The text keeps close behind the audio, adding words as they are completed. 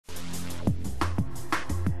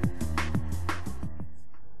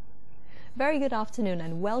Very good afternoon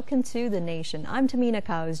and welcome to The Nation. I'm Tamina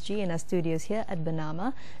Kausji in our studios here at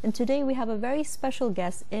Bernama, and today we have a very special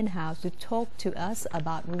guest in-house to talk to us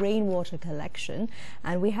about rainwater collection.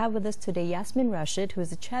 And we have with us today Yasmin Rashid, who is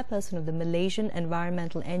the chairperson of the Malaysian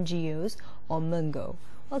environmental NGOs, or MENGO.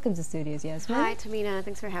 Welcome to studios, Yasmin. Hi, Tamina.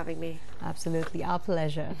 Thanks for having me. Absolutely, our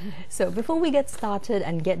pleasure. So before we get started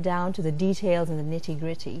and get down to the details and the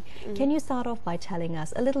nitty-gritty, can you start off by telling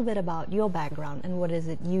us a little bit about your background and what is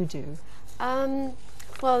it you do? Well,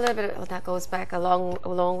 a little bit of that goes back a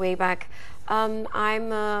long way back. I'm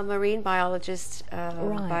a marine biologist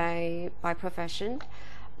by profession.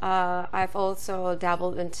 I've also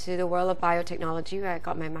dabbled into the world of biotechnology, where I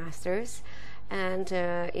got my master's. And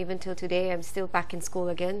even till today, I'm still back in school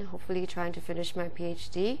again, hopefully trying to finish my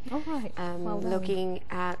PhD. All right. Looking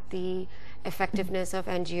at the effectiveness of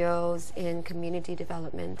NGOs in community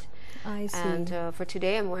development. I see. And for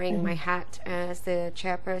today, I'm wearing my hat as the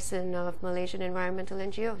chairperson of Malaysian environmental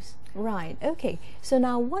NGOs. Right. Okay. So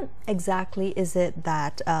now, what exactly is it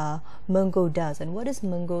that MENGO does, and what is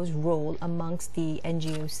MENGO's role amongst the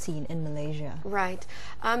NGO scene in Malaysia? Right.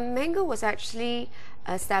 MENGO was actually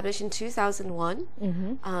established in 2001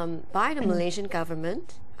 by the Malaysian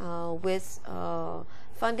government with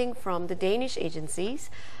funding from the Danish agencies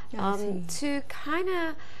to kind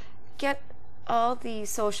of get all the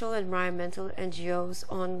social environmental NGOs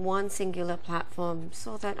on one singular platform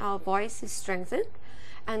so that our voice is strengthened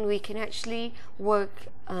and we can actually work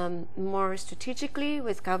more strategically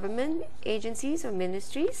with government agencies or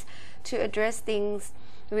ministries to address things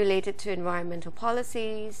related to environmental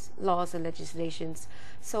policies, laws and legislations.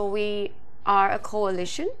 So we are a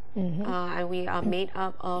coalition and we are made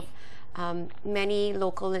up of many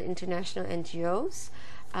local and international NGOs.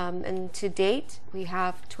 And to date, we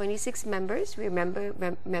have 26 members. We're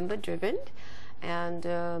member driven. And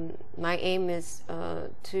my aim is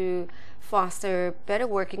to foster better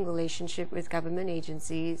working relationship with government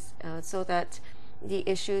agencies so that the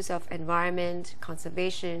issues of environment,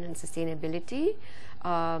 conservation and sustainability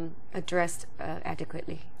addressed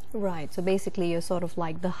adequately. Right. So basically, you're sort of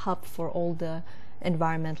like the hub for all the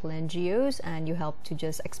environmental NGOs, and you help to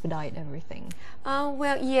just expedite everything.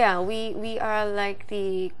 Well, yeah, we are like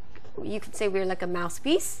you could say we're like a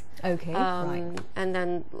mouthpiece. Okay. Right. And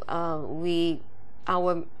then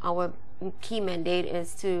our key mandate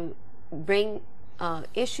is to bring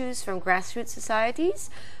issues from grassroots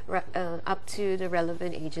societies up to the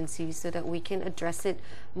relevant agencies so that we can address it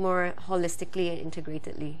more holistically and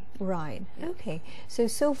integratedly. Right. Okay.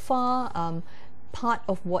 So far, part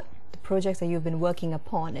of what the projects that you've been working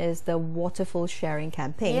upon is the Waterful sharing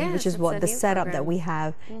campaign, yes, which is what the setup that we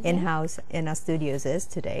have in-house in our studios is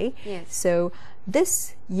today. Yes. So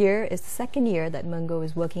this year is the second year that MENGO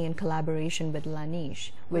is working in collaboration with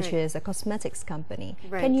Laneigh, which is a cosmetics company.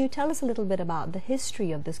 Right. Can you tell us a little bit about the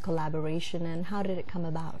history of this collaboration and how did it come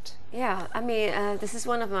about? Yeah, I mean, this is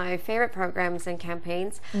one of my favorite programs and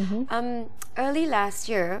campaigns. Early last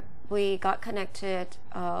year, we got connected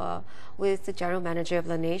with the general manager of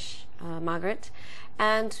Laneigh, Margaret,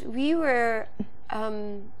 and we were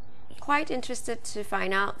quite interested to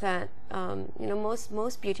find out that you know,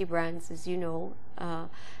 most beauty brands, as you know,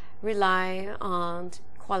 rely on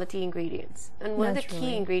quality ingredients, and one of the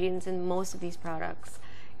key ingredients in most of these products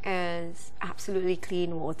is absolutely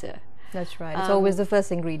clean water. That's right. It's always the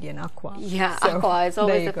first ingredient, aqua. Yeah, so, aqua is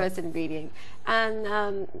always the first ingredient.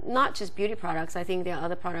 And not just beauty products. I think there are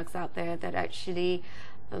other products out there that actually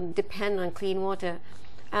depend on clean water.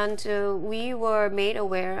 And we were made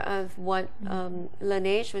aware of what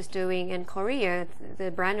Laneigh was doing in Korea.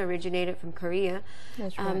 The brand originated from Korea.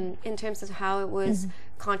 That's right. In terms of how it was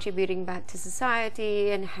contributing back to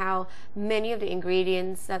society and how many of the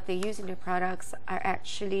ingredients that they use in their products are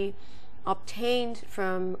actually obtained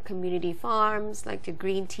from community farms, like the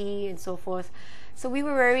green tea and so forth. So we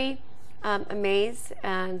were very amazed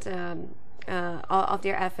and of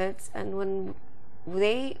their efforts. And when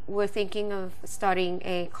they were thinking of starting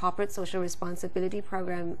a corporate social responsibility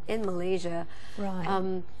program in Malaysia,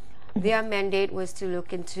 their mandate was to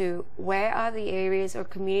look into where are the areas or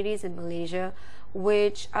communities in Malaysia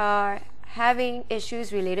which are having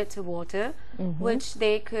issues related to water, which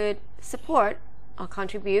they could support or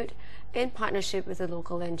contribute in partnership with a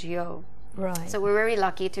local NGO. Right. So we're very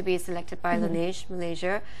lucky to be selected by Laneigh,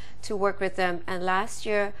 Malaysia, to work with them. And last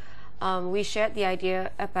year, we shared the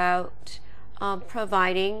idea about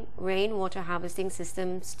providing rainwater harvesting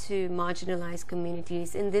systems to marginalized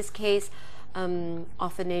communities. In this case,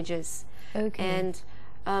 orphanages. Okay.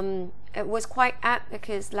 And it was quite apt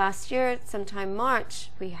because last year, sometime March,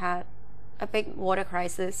 we had a big water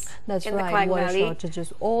crisis That's in the right. Klang Water Valley.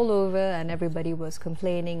 shortages all over, and everybody was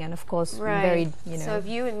complaining, and of course, Right. very, you know. So if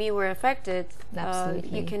you and me were affected,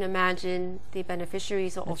 Absolutely. you can imagine the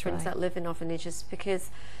beneficiaries of That's orphans right. that live in orphanages, because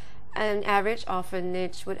an average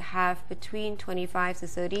orphanage would have between 25 to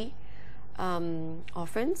 30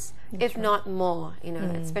 orphans, if not more, you know,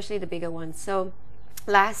 especially the bigger ones. So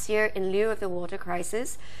last year, in lieu of the water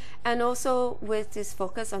crisis, and also with this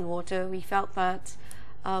focus on water, we felt that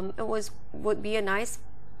would be a nice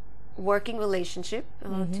working relationship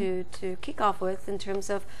to kick off with, in terms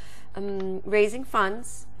of raising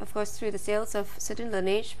funds, of course, through the sales of certain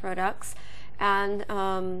Laneigh products, and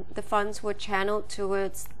the funds were channeled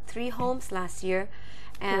towards 3 homes last year,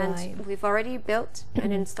 and Right. we've already built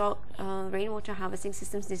and installed rainwater harvesting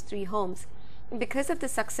systems in these 3 homes. Because of the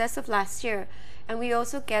success of last year, and we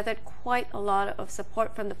also gathered quite a lot of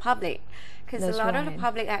support from the public, because a That's lot of the right.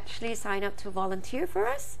 public actually signed up to volunteer for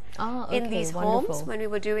us in Okay, these wonderful. homes when we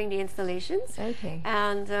were doing the installations. Okay.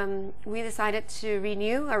 And we decided to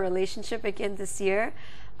renew our relationship again this year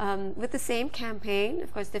with the same campaign.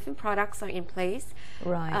 Of course, different products are in place.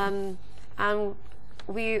 Right. And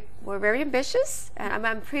we were very ambitious, and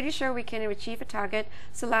I'm pretty sure we can achieve a target.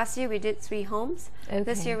 So last year we did 3 homes.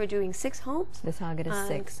 This Okay. year we're doing 6 homes. The target is And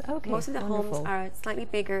 6. Okay. Most of the wonderful. homes are slightly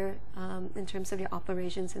bigger in terms of their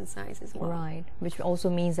operations and size as well. Right, which also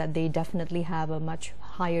means that they definitely have a much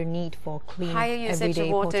higher need for clean, Higher usage of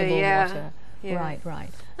everyday water, potable yeah. water. Yeah. Right,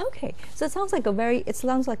 right. Okay, so it sounds like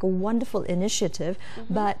a wonderful initiative,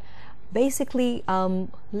 but basically,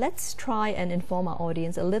 let's try and inform our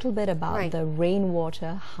audience a little bit about Right. the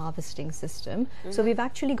rainwater harvesting system. So we've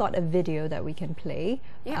actually got a video that we can play.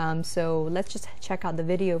 Yeah. So let's just check out the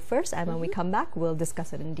video first, and when we come back, we'll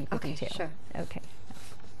discuss it in deeper Okay, detail. sure. Okay.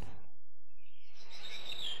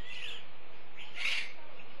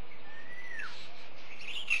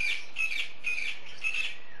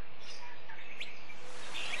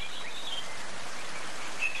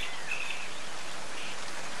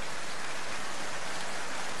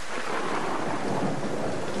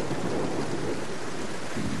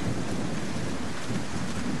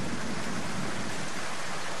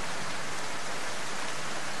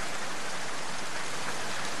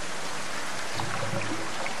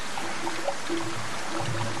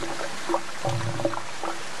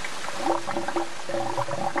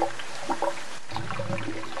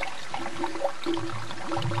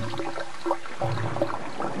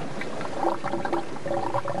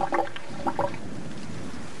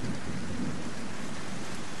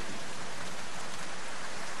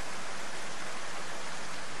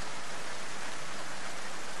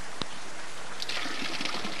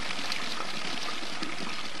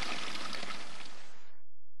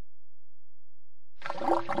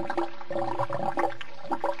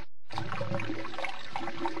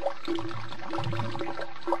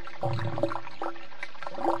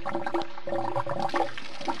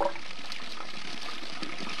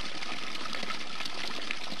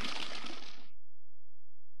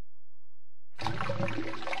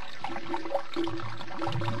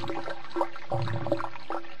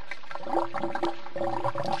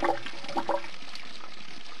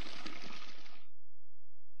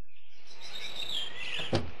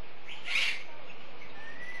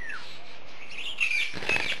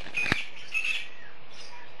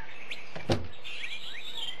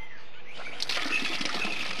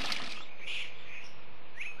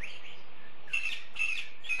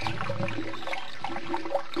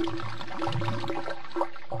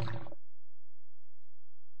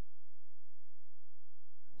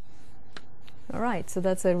 All right, so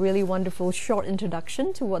that's a really wonderful short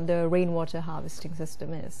introduction to what the rainwater harvesting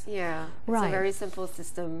system is. Yeah, it's Right. a very simple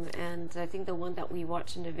system, and I think the one that we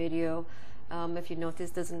watched in the video, if you notice,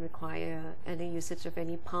 doesn't require any usage of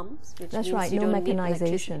any pumps, which That's means right, you no don't need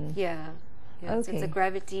mechanization. Yeah, yeah. So it's a Okay.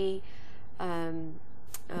 gravity.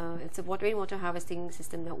 It's a rainwater harvesting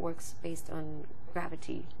system that works based on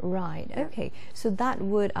gravity. Right, Yeah. okay. So that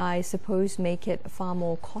would, I suppose, make it far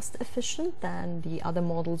more cost efficient than the other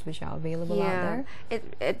models which are available out there.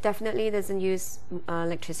 It definitely doesn't use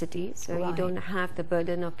electricity, so you Right. don't have the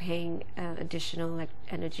burden of paying additional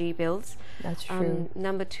energy bills. That's true.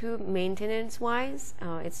 Number 2, maintenance-wise,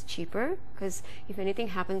 it's cheaper, because if anything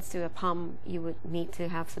happens to a pump, you would need to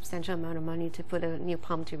have substantial amount of money to put a new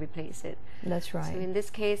pump to replace it. That's So right. in this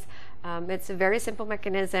case, it's a very simple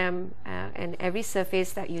mechanism, and every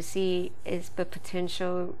surface that you see is the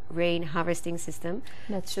potential rain harvesting system.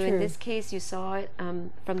 That's So true. in this case, you saw it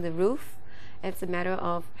from the roof. It's a matter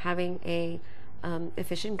of having a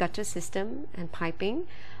efficient gutter system and piping.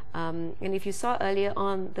 And if you saw earlier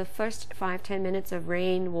on, the first 5-10 minutes of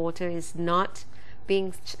rain water is not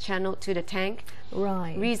being channeled to the tank.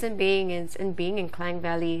 Right. Reason being is, in being in Klang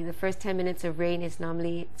Valley, the first 10 minutes of rain is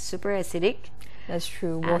normally super acidic. That's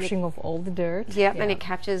true. Washing off all the dirt. Yep, and it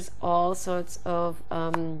captures all sorts of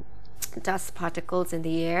dust particles in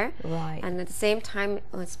the air. Right. And at the same time,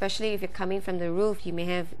 especially if you're coming from the roof, you may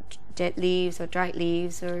have dead leaves or dried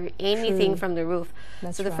leaves or anything from the roof.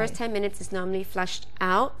 That's so the first 10 minutes is normally flushed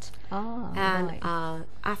out. And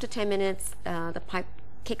after 10 minutes, the pipe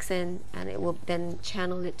kicks in and it will then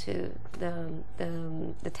channel it to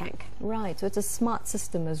the tank. Right, so it's a smart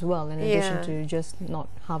system as well, in addition to just not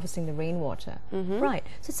harvesting the rainwater. Right,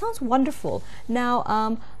 so it sounds wonderful.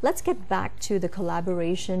 Now, let's get back to the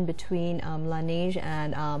collaboration between Laneigh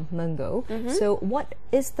and MENGO. So what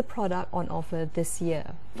is the product on offer this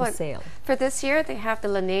year for sale? For this year, they have the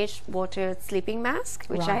Laneigh water sleeping mask,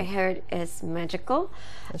 which I heard is magical.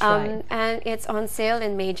 That's right. And it's on sale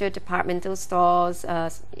in major departmental stores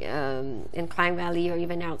in Klang Valley or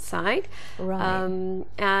even outside. Right.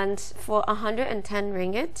 And for 110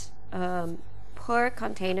 ringgit per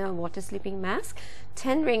container of water sleeping mask,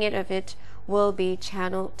 10 ringgit of it will be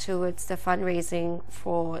channeled towards the fundraising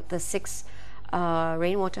for the 6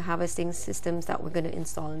 rainwater harvesting systems that we're going to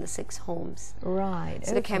install in the 6 homes. Right.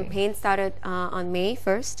 So the campaign started on May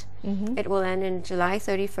 1st. It will end in July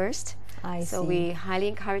 31st. So we highly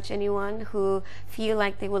encourage anyone who feel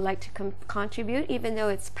like they would like to contribute, even though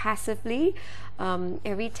it's passively.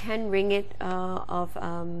 Every 10 ringgit of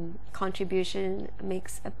contribution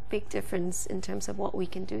makes a big difference in terms of what we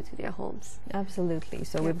can do to their homes. Absolutely.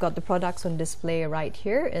 So we've got the products on display right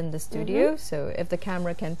here in the studio. So if the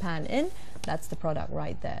camera can pan in, that's the product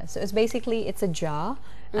right there. So it's basically, it's a jar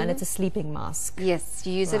and it's a sleeping mask. Yes,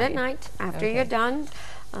 you use it at night after you're done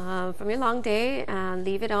from your long day, and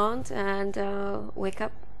leave it on and wake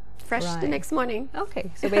up fresh the next morning. Okay,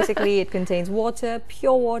 so basically it contains water,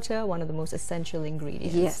 pure water, one of the most essential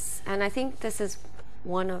ingredients. Yes, and I think this is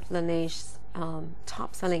one of Laneigh's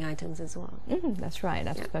top selling items as well. That's right,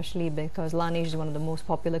 especially because Laneigh is one of the most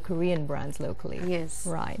popular Korean brands locally. Yes.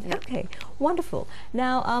 Right. Okay, wonderful.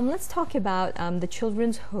 Now let's talk about the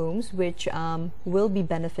children's homes, which will be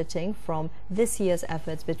benefiting from this year's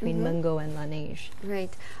efforts between MENGO and Laneigh.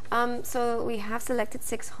 Right. So we have selected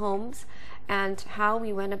 6 homes, and how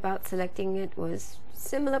we went about selecting it was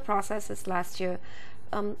similar process as last year.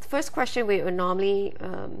 The first question we would normally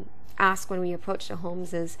ask when we approach the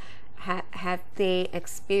homes is, have they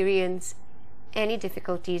experienced any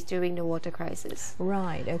difficulties during the water crisis?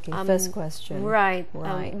 Right, okay, first question. Right.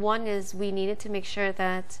 One is we needed to make sure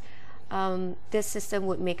that this system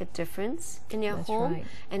would make a difference in their home. Right.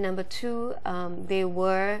 And number 2, they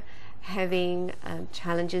were having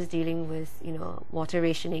challenges dealing with, water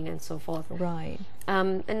rationing and so forth. Right.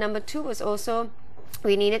 And number 2 was also,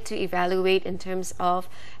 we needed to evaluate in terms of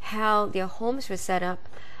how their homes were set up.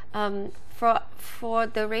 For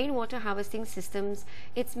the rainwater harvesting systems,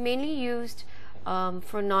 it's mainly used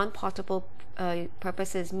for non-potable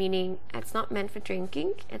purposes, meaning it's not meant for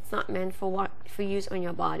drinking, it's not meant for use on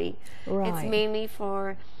your body. Right. It's mainly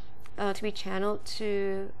for to be channeled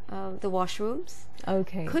to the washrooms.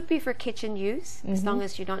 Okay. Could be for kitchen use, as long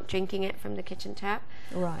as you're not drinking it from the kitchen tap.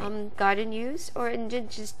 Right. Garden use, or in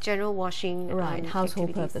just general washing. Right. Household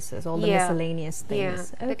activities. Purposes, all the miscellaneous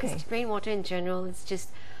things. Yeah. Because rainwater in general is just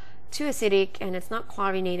too acidic, and it's not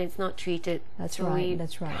chlorinated, it's not treated. That's so right. We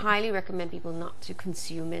that's right. highly recommend people not to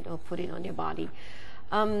consume it or put it on their body.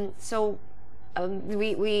 My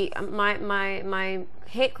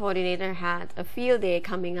head coordinator had a field day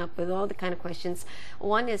coming up with all the kind of questions.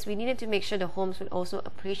 One is we needed to make sure the homes would also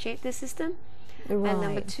appreciate the system. Right. And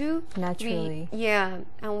number 2, naturally.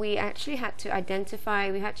 And we actually had to identify,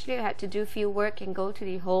 we actually had to do field work and go to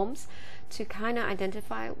the homes to kind of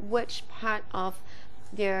identify which part of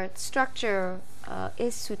their structure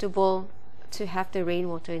is suitable to have the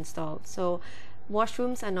rainwater installed. So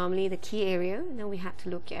washrooms are normally the key area, and then we had to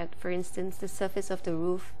look at, for instance, the surface of the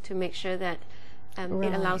roof to make sure that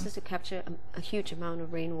it allows us to capture a huge amount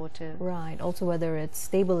of rainwater. Right. Also whether it's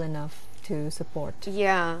stable enough to support.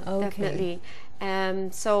 Yeah, definitely.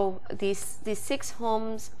 So these 6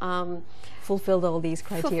 homes fulfilled all these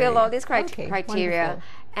criteria. Fulfilled all these criteria. Wonderful.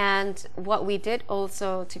 And what we did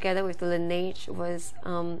also together with the Laneigh was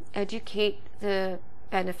educate the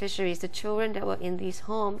beneficiaries, the children that were in these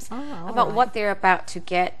homes, about what they're about to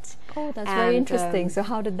get. Oh, that's very interesting. So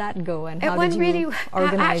how did that go, and how did you really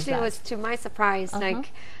organize actually that? Was to my surprise.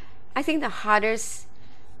 Like, I think the hardest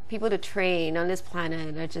people to train on this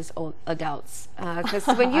planet are just old adults, because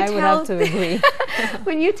when you I would have to agree.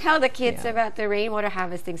 when you tell the kids about the rainwater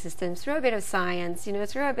harvesting system through a bit of science,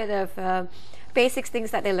 through a bit of basics,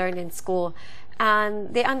 things that they learned in school,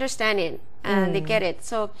 and they understand it and they get it.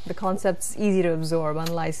 So the concept's easy to absorb,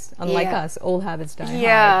 unlike us, old habits die hard.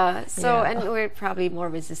 Yeah. So and we're probably more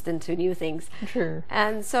resistant to new things. True.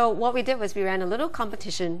 And so what we did was we ran a little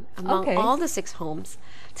competition among all the 6 homes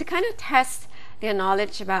to kind of test their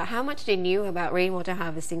knowledge about how much they knew about rainwater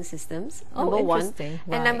harvesting systems, number one. Right.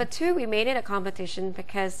 And number 2, we made it a competition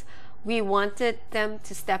because we wanted them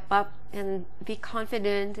to step up and be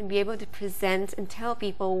confident and be able to present and tell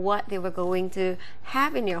people what they were going to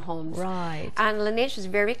have in their homes. Right. And Laneigh was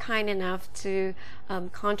very kind enough to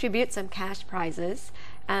contribute some cash prizes.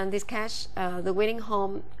 And this cash, the winning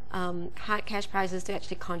home had cash prizes to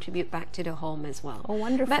actually contribute back to the home as well. Oh,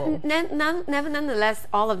 wonderful. But nonetheless,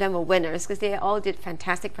 all of them were winners because they all did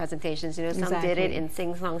fantastic presentations. You know, some did it in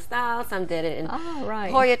sing-song style, some did it in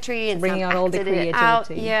poetry, and bringing some out all the acted creativity. it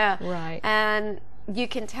out. Yeah. Right. And you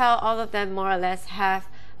can tell all of them more or less have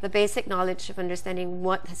the basic knowledge of understanding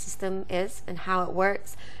what the system is and how it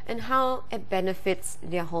works and how it benefits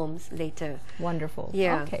their homes later. Wonderful.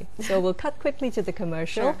 Yeah. Okay, so we'll cut quickly to the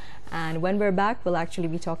commercial, and when we're back, we'll actually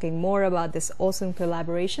be talking more about this awesome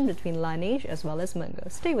collaboration between Laneigh as well as MENGO.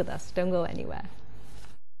 Stay with us. Don't go anywhere.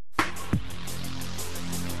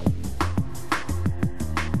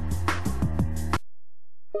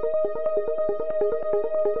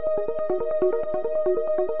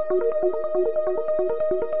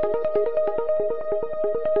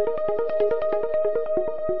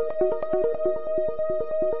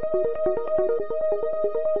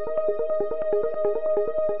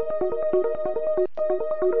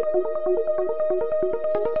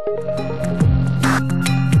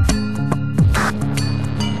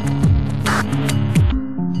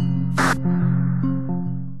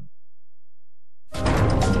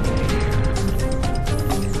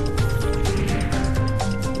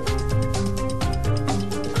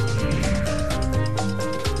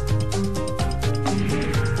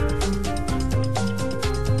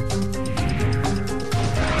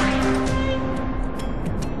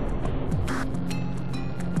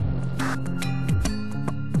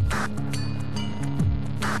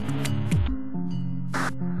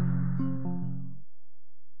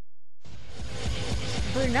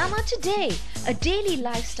 Bernama Today, a daily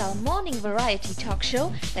lifestyle morning variety talk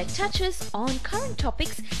show that touches on current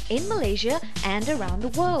topics in Malaysia and around the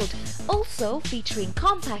world. Also featuring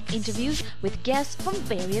compact interviews with guests from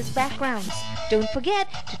various backgrounds. Don't forget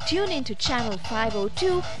to tune in to channel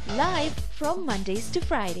 502 live from Mondays to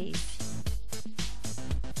Fridays.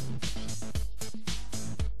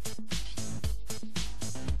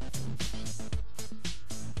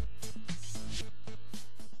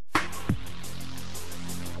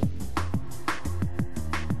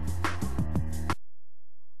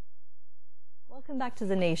 Welcome back to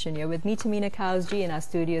The Nation. You're with me, Tamina Kausji, in our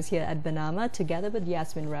studios here at Bernama, together with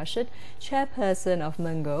Yasmin Rashid, chairperson of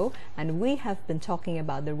MENGO, and we have been talking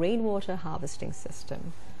about the rainwater harvesting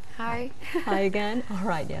system. Hi. Hi again. All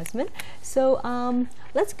right, Yasmin. So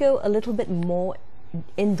let's go a little bit more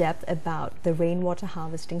in depth about the rainwater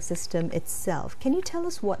harvesting system itself. Can you tell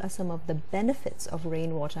us what are some of the benefits of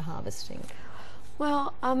rainwater harvesting?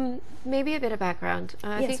 Well, maybe a bit of background.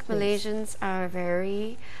 I think please. Malaysians are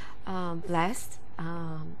very blessed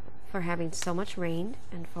for having so much rain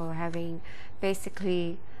and for having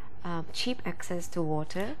basically cheap access to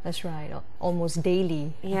water. That's right, almost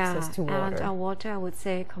daily access to water. And our water, I would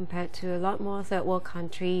say, compared to a lot more third world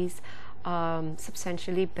countries,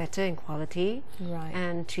 substantially better in quality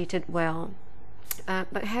and treated well.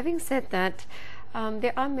 But having said that,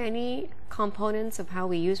 there are many components of how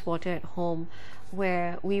we use water at home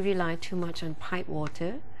where we rely too much on pipe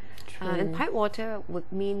water. And pipe water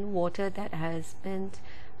would mean water that has been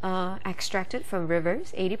extracted from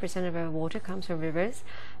rivers. 80% of our water comes from rivers,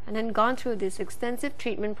 and then gone through this extensive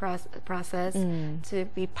treatment process to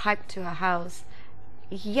be piped to a house.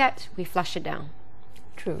 Yet we flush it down.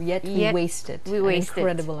 True. Yet we waste it. We waste an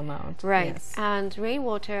incredible amount. Right. Yes. And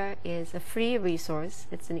rainwater is a free resource.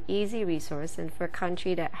 It's an easy resource, and for a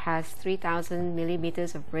country that has 3,000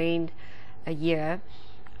 millimeters of rain a year,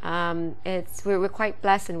 we're quite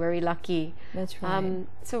blessed and very lucky. That's right.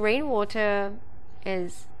 So rainwater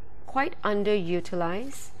is quite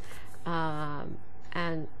underutilized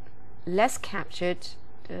and less captured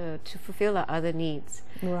to fulfill our other needs.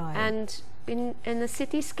 Right. And in a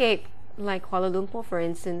cityscape like Kuala Lumpur, for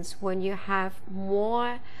instance, when you have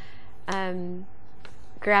more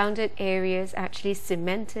grounded areas actually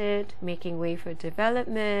cemented, making way for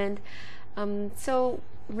development, so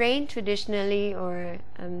rain traditionally, or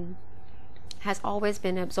has always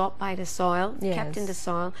been absorbed by the soil, kept in the Yes.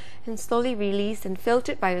 soil, and slowly released and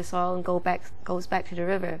filtered by the soil and goes back to the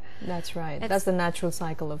river. That's right. It's- That's the natural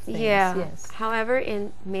cycle of things. Yeah. Yes. However,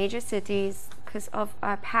 in major cities, because of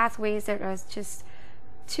our pathways that are just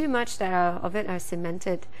too much of it are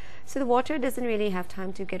cemented, so the water doesn't really have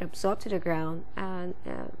time to get absorbed to the ground, and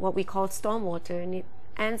what we call storm water, and it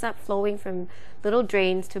ends up flowing from little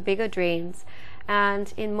drains to bigger drains.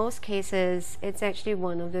 And in most cases, it's actually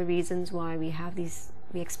one of the reasons why we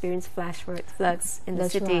experience flash floods in the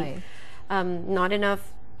That's city. right. Not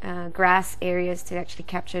enough grass areas to actually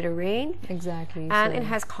capture the rain, Exactly. and so- it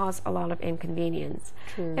has caused a lot of inconvenience.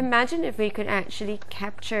 True. Imagine if we could actually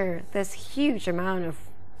capture this huge amount of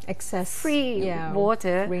excess free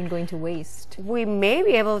water. rain going to waste. We may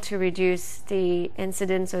be able to reduce the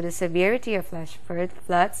incidence or the severity of flash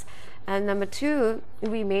floods. And number two,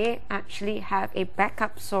 we may actually have a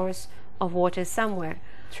backup source of water somewhere.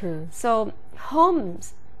 True. So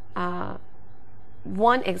homes are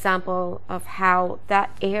one example of how that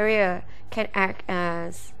area can act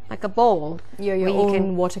as like a bowl. Your where you own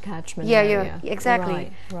can- water catchment Yeah, area. exactly.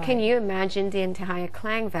 Right, right. Can you imagine the entire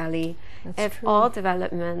Klang Valley That's if true. all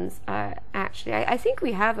developments are actually? I think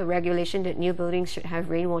we have a regulation that new buildings should have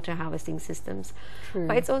rainwater harvesting systems. True.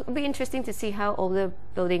 But it'll be interesting to see how older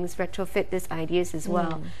buildings retrofit these ideas as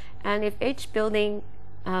well. Mm. And if each building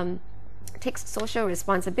takes social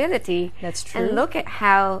responsibility That's true. and look at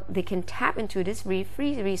how they can tap into these free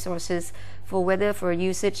resources for whether for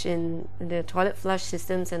usage in the toilet flush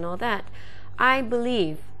systems and all that, I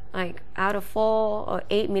believe like out of 4 or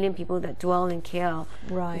 8 million people that dwell in KL,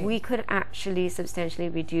 Right. we could actually substantially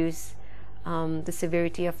reduce the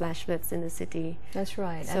severity of flash floods in the city. That's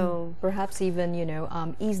right. So- and perhaps even,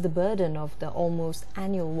 ease the burden of the almost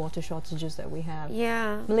annual water shortages that we have.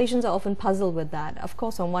 Yeah. Malaysians are often puzzled with that. Of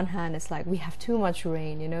course, on one hand, it's like we have too much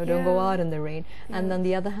rain, don't go Yeah. out in the rain. And on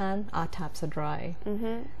the other hand, our taps are dry.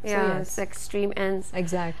 Yeah, yes. it's extreme ends.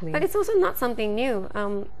 Exactly. But it's also not something new.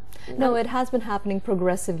 No, it has been happening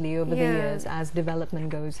progressively over the Yeah. years as development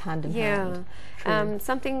goes hand in Yeah, hand. True.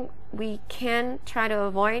 something we can try to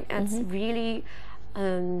avoid. It's really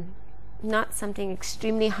not something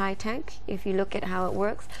extremely high tech if you look at how it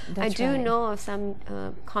works. I That's do right. know of some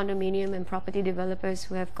condominium and property developers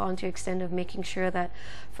who have gone to extent of making sure that,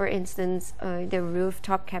 for instance, the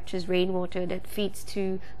rooftop captures rainwater that feeds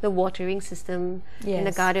to the watering system in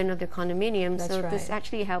the Yes. garden of the condominium. That's So this right.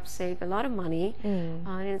 actually helps save a lot of money,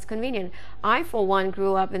 and it's convenient. I, for one,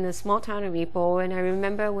 grew up in a small town of Ipoh, and I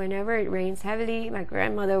remember whenever it rains heavily, my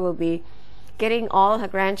grandmother will be getting all her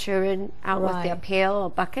grandchildren out with their Right. pail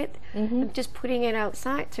or bucket and just putting it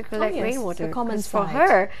outside to collect yes, rainwater. the common 'Cause for sight.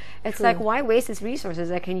 her, it's True. like, why waste these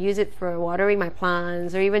resources? I can use it for watering my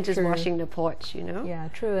plants or even just True. washing the porch, Yeah,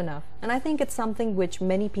 true enough. And I think it's something which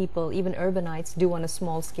many people, even urbanites, do on a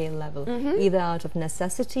small scale level, either out of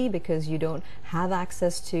necessity because you don't have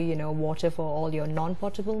access to, water for all your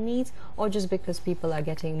non-potable needs, or just because people are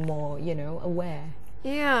getting more, aware.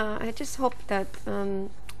 Yeah, I just hope that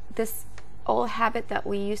this old habit that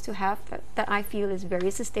we used to have that I feel is very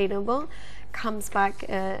sustainable comes back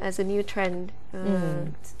as a new trend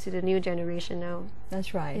to the new generation now.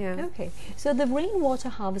 That's right. Yeah. Okay. So the rainwater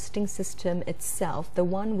harvesting system itself, the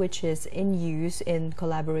one which is in use in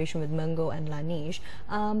collaboration with MENGO and Laneigh,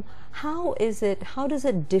 how does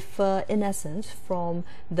it differ in essence from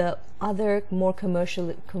the other more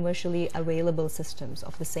commercially available systems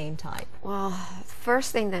of the same type? Well,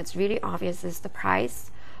 first thing that's really obvious is the price.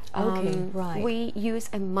 Okay, right. We use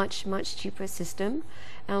a much cheaper system,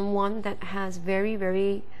 and one that has very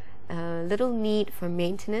little need for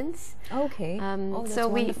maintenance. Okay. That's So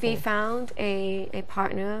we wonderful. found a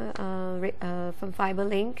partner from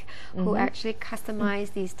FiberLink who actually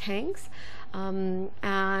customized these tanks,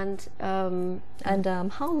 and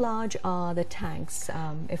how large are the tanks,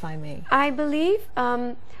 if I may? I believe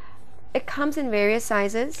it comes in various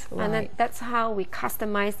sizes, and Right. that's how we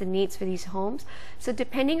customize the needs for these homes. So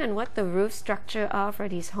depending on what the roof structure are for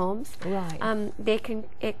these homes, Right.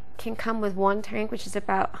 it can come with one tank, which is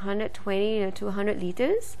about 120 to 100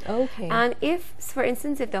 liters. Okay. And if, for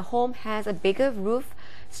instance, if the home has a bigger roof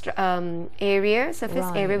surface area,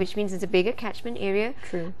 Right. which means it's a bigger catchment area,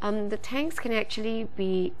 True. the tanks can actually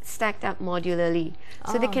be stacked up modularly,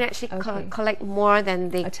 so they can actually okay. collect more than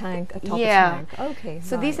they a top yeah. tank. Okay.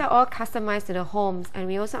 So these are all customized to the homes, and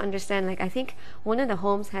we also understand, like, I think one of the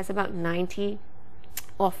homes has about 90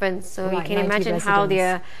 orphans, so you Right, can 90 imagine how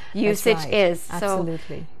their residents. That's usage right. is. So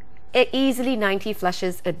Absolutely. easily 90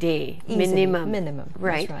 flushes a day, Easily. minimum. That's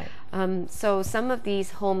Right. right. So some of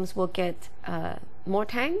these homes will get more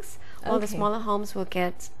tanks, while the Okay. smaller homes will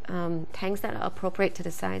get tanks that are appropriate to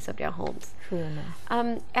the size of their homes. True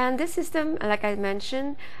enough. And this system, like I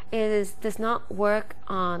mentioned, does not work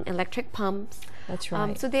on electric pumps. That's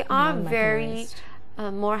right. So they are very Non-mechanized.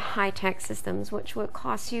 more high-tech systems, which will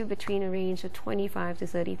cost you between a range of 25 to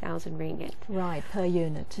 30,000 ringgit. Right, per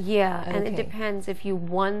unit. Yeah, and it Okay. depends if you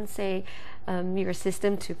want, say, your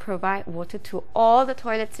system to provide water to all the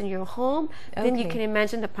toilets in your home, then you Okay. can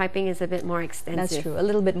imagine the piping is a bit more extensive. That's true. A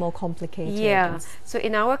little bit more complicated. Yeah. and So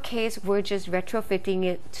in our case, we're just retrofitting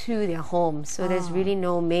it to their home. So there's really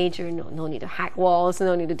no major, no need to hack walls,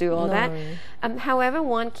 no need to do all that. No. However,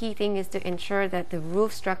 one key thing is to ensure that the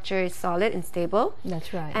roof structure is solid and stable,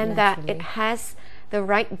 That's right. and that naturally. it has the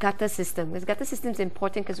right gutter system. Because gutter system is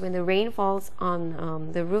important because when the rain falls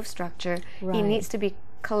on the roof structure, it Right. needs to be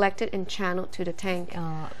collected and channeled to the tank.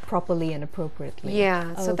 Properly and appropriately.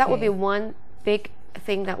 Yeah, so that would be Okay. one big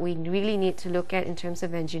thing that we really need to look at in terms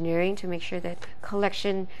of engineering to make sure that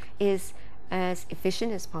collection is as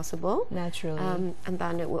efficient as possible. Naturally. And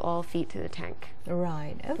then it will all feed to the tank.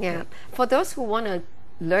 Right. Okay. Yeah. For those who want to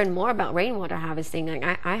learn more about rainwater harvesting,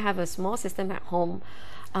 like I have a small system at home,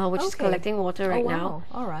 which is Okay. collecting water right Oh, now. wow.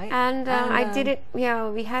 All right. And I did it. Yeah,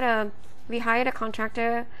 we hired a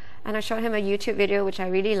contractor, and I showed him a YouTube video which I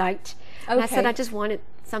really liked. And I said Okay. I just wanted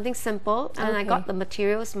something simple, and I got Okay. the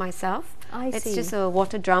materials myself. I It's see. just a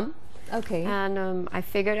water drum. Okay. And I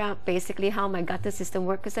figured out basically how my gutter system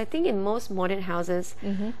works, because I think in most modern houses,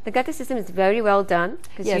 the gutter system is very well done,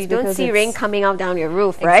 because Yes, you don't because see rain it's- coming out down your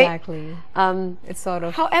roof, right? Exactly. It's sort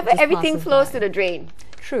of. However, just everything passes flows by. to the drain.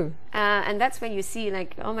 True. And that's when you see,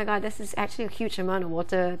 like, oh my God, this is actually a huge amount of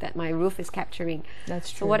water that my roof is capturing. That's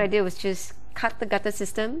So true. what I did was just cut the gutter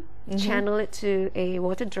system, channel it to a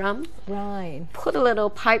water drum, Right. put a little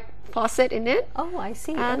pipe faucet in it, Oh, I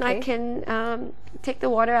see. and okay. I can take the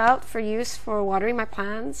water out for use for watering my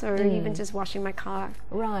plants or even just washing my car.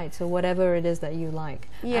 Right. So whatever it is that you like.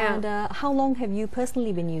 Yeah. And how long have you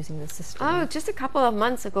personally been using the system? Oh, just a couple of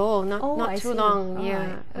months ago, not Oh, I too see. long. All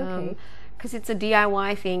Yeah. right. Okay. Because it's a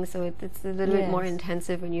DIY thing, so it's a little bit more Yes.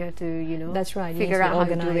 intensive when you have to, That's right. figure you need out to how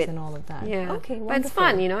to do organize it. and all of that. Yeah. Okay. Wonderful. But it's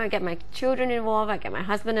fun, I get my children involved, I get my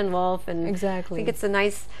husband involved, and Exactly. I think it's a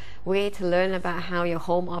nice way to learn about how your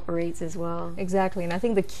home operates as well. Exactly, and I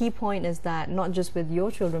think the key point is that not just with your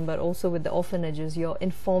children, but also with the orphanages, you're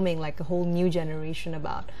informing like a whole new generation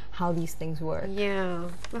about how these things work. Yeah.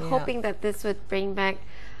 We're Yeah. hoping that this would bring back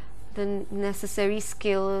the necessary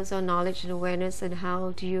skills or knowledge and awareness and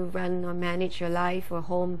how do you run or manage your life or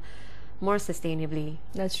home more sustainably.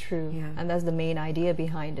 That's true. Yeah. And that's the main idea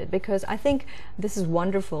behind it. Because I think this is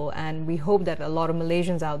wonderful, and we hope that a lot of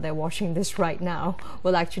Malaysians out there watching this right now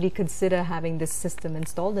will actually consider having this system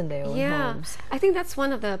installed in their own homes. I think that's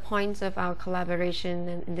one of the points of our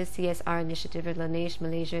collaboration in this CSR initiative with Laneigh,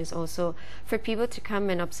 Malaysia, is also for people to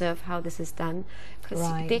come and observe how this is done. Because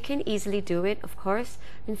Right. they can easily do it, of course.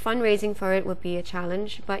 And fundraising for it would be a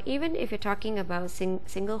challenge. But even if you're talking about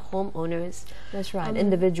single homeowners, That's right.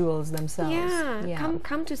 Individuals themselves. yeah,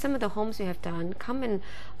 come to some of the homes we have done. Come and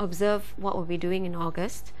observe what we'll be doing in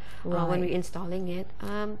August when Right. we're installing it.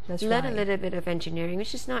 That's learn a right. little bit of engineering,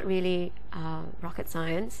 which is not really rocket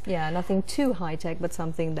science. Yeah, nothing too high tech, but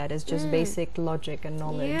something that is just basic logic and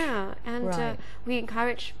knowledge. Yeah, and Right. we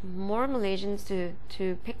encourage more Malaysians to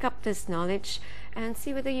pick up this knowledge and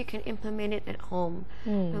see whether you can implement it at home.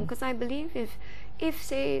 Because I believe if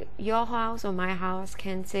say your house or my house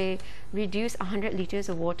can say reduce 100 liters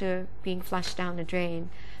of water being flushed down the drain,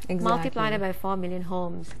 multiply Exactly. that by 4 million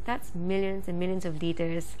homes, that's millions and millions of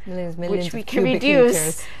liters, Millions which of we can cubic reduce.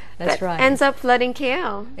 meters. That's that right. ends up flooding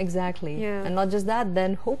KL. Exactly. Yeah. And not just that,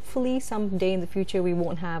 then hopefully someday in the future we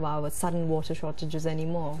won't have our sudden water shortages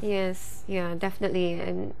anymore. Yes, yeah, definitely,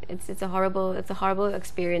 and it's a horrible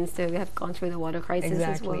experience to have gone through the water crisis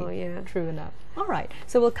as well. Yeah. True enough. All right.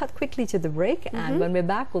 So we'll cut quickly to the break, and when we're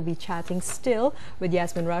back, we'll be chatting still with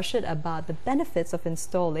Yasmin Rashid about the benefits of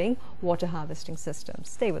installing water harvesting systems.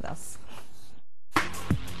 Stay with us.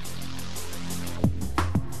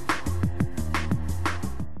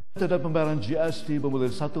 Dan pembayaran GST bermula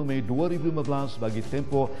 1 Mei 2015 bagi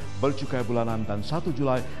tempoh bercukai bulanan dan 1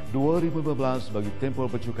 Julai 2015 bagi tempoh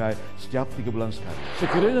bercukai setiap 3 bulan sekali.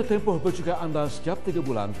 Sekiranya tempoh bercukai anda setiap 3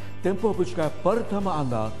 bulan, tempoh bercukai pertama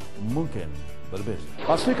anda mungkin berbeza.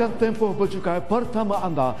 Pastikan tempoh bercukai pertama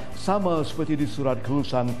anda sama seperti di surat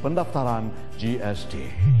kelulusan pendaftaran GST.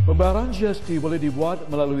 Pembayaran GST boleh dibuat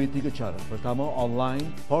melalui 3 cara. Pertama, online,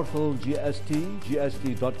 portal GST,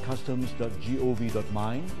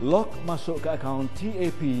 gst.customs.gov.my, log masuk ke akaun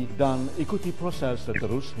TAP dan ikuti proses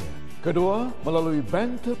seterusnya. Kedua, melalui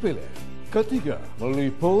bank terpilih. Ketiga, melalui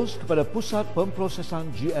pos kepada Pusat Pemprosesan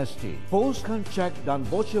GST. Poskan cek dan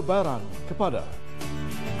voucher bayaran kepada.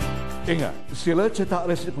 Ingat, sila cetak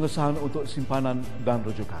resit pengesahan untuk simpanan dan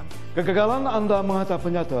rujukan. Kegagalan anda menghantar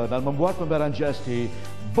penyata dan membuat pembayaran GST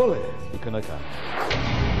boleh dikenakan.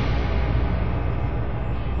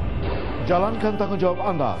 Jalankan tanggungjawab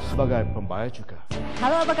anda sebagai pembayar cukai.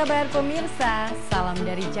 Halo, apa kabar pemirsa? Salam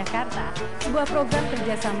dari Jakarta. Sebuah program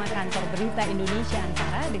kerjasama Kantor Berita Indonesia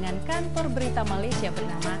Antara dengan Kantor Berita Malaysia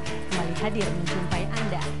bernama kembali hadir menjumpai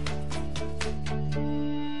Anda.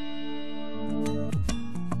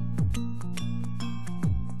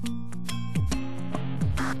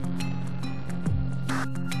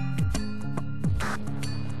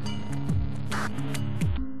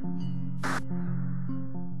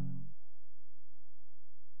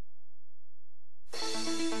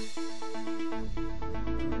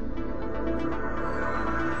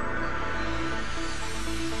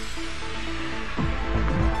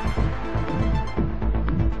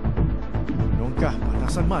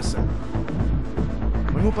 Batasan masa,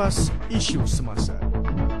 mengupas isu semasa,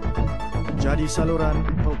 jadi saluran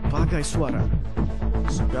pelbagai suara,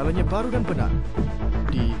 segalanya baru dan benar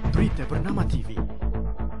di Berita Bernama TV.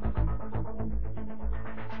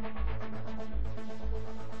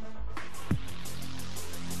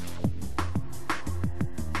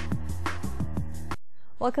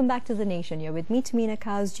 Welcome back to The Nation. You're with me, Tamina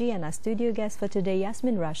Kausji, and our studio guest for today,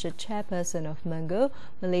 Yasmin Rashid, chairperson of MENGO,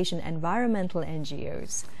 Malaysian Environmental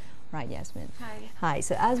NGOs. Right, Yasmin? Hi. Hi.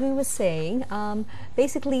 So as we were saying,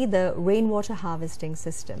 basically the rainwater harvesting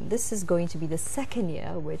system, this is going to be the second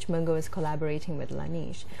year which MENGO is collaborating with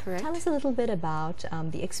Laneigh. Correct. Tell us a little bit about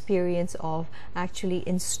the experience of actually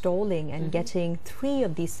installing and getting 3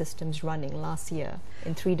 of these systems running last year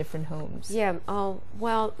in 3 different homes. Yeah,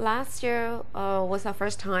 well, last year was our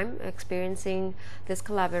first time experiencing this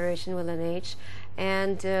collaboration with Laneigh,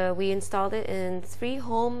 and we installed it in 3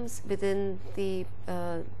 homes within the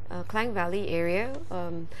Klang Valley area,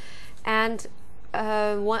 and 2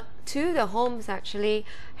 of the homes actually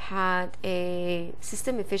had a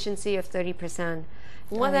system efficiency of 30%.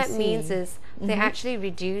 What that means is they actually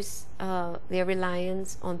reduce their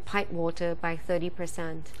reliance on pipe water by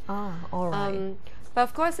 30%. Ah, all right. But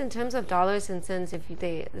of course, in terms of dollars and cents, if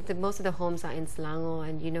most of the homes are in Selangor,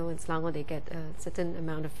 and you know in Selangor they get a certain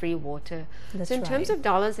amount of free water. That's so in terms right. of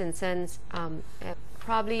dollars and cents, it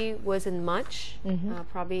probably wasn't much,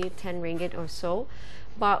 probably 10 ringgit or so.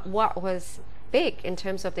 But what was big in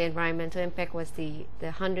terms of the environmental impact was the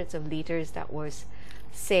hundreds of liters that was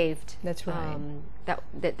saved. That's right.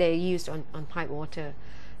 That they used on pipe water.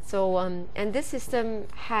 So, and this system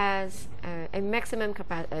has a maximum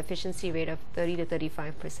efficiency rate of 30 to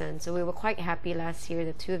 35%. So we were quite happy last year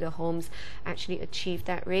that 2 of the homes actually achieved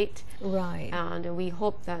that rate. Right. And we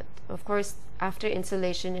hope that, of course, after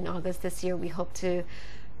installation in August this year, we hope to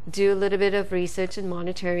do a little bit of research and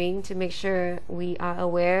monitoring to make sure we are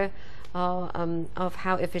aware of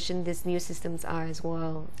how efficient these new systems are as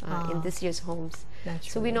well in this year's homes.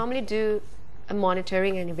 That's so we normally do a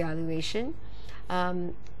monitoring and evaluation.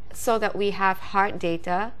 So that we have hard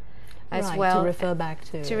data as right, well to refer back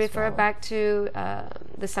to. To refer back to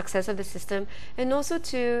the success of the system, and also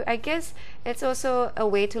to, I guess, it's also a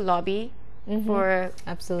way to lobby for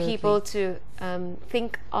people to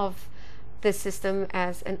think of this system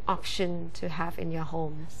as an option to have in your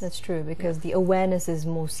homes. That's true, because the awareness is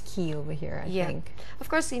most key over here, I think. Of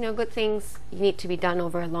course, you know, good things need to be done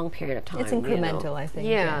over a long period of time. It's incremental, I think.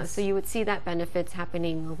 Yeah, yes. so you would see that benefits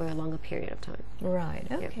happening over a longer period of time. Right,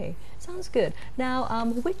 okay. Sounds good. Now,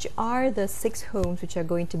 which are the 6 homes which are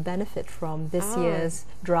going to benefit from this year's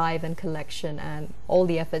drive and collection and all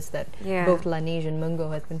the efforts that both Laneigh and MENGO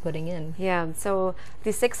have been putting in? Yeah, so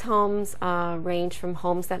the 6 homes range from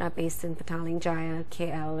homes that are based in Petaling Jaya,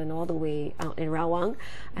 KL, and all the way out in Rawang.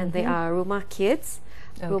 And they are Rumah Kids,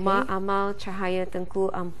 Rumah Amal Cahaya Tengku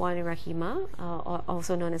Ampuan Rahimah,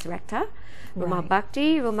 also known as RECTA, Rumah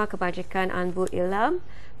Bakti, Rumah Kebajikan Anbu Ilham,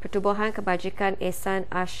 Pertubuhan Kebajikan Ehsan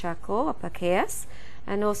Ashako, KS,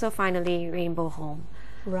 and also finally Rainbow Home.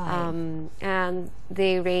 Right. And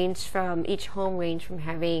they range from, each home range from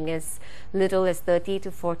having as little as 30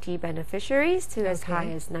 to 40 beneficiaries to as high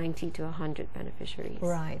as 90 to 100 beneficiaries.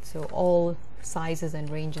 Right, so all sizes and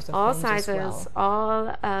ranges of all homes sizes, as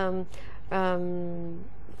well. all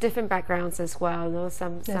different backgrounds as well. You know,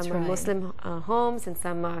 some are Muslim homes and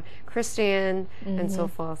some are Christian and so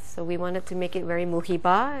forth. So we wanted to make it very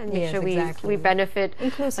muhibah and make sure we benefit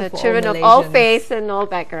children of all faiths and all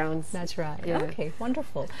backgrounds. That's right. Yeah. Okay,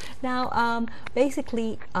 wonderful. Now,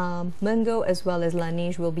 basically, MENGO as well as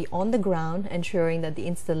Laneigh will be on the ground ensuring that the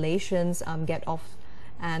installations get off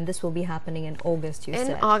and this will be happening in August, you said.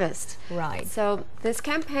 In August. Right. So this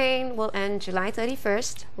campaign will end July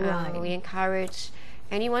 31st. Right. We encourage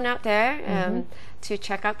anyone out there to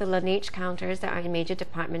check out the Laneigh counters that are in major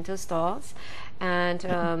departmental stores. And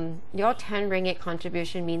your 10 ringgit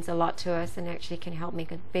contribution means a lot to us and actually can help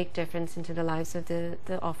make a big difference into the lives of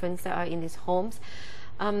the orphans that are in these homes.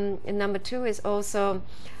 And number 2 is also,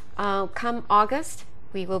 come August,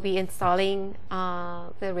 we will be installing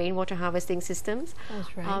the rainwater harvesting systems.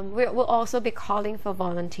 That's right. We'll also be calling for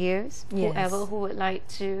volunteers, Yes. whoever who would like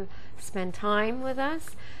to spend time with us,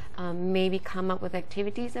 maybe come up with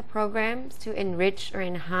activities or programs to enrich or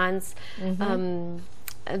enhance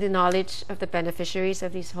the knowledge of the beneficiaries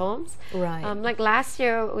of these homes. Right. Like last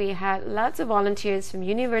year, we had lots of volunteers from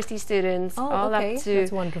university students, all okay. up to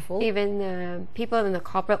That's wonderful. even people in the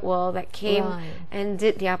corporate world that came Right. and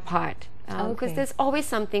did their part. Because Okay. there's always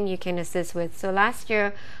something you can assist with. So last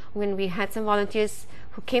year, when we had some volunteers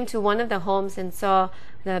who came to one of the homes and saw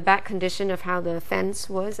the bad condition of how the fence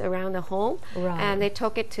was around the home, Right. and they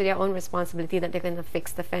took it to their own responsibility that they're going to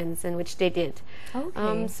fix the fence, and which they did.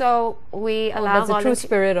 Okay. So we allow That's a true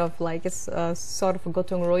spirit of like it's sort of a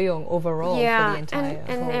gotong royong overall for the entire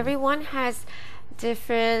and home. everyone has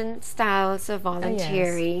different styles of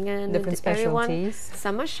volunteering, and Different everyone, specialties.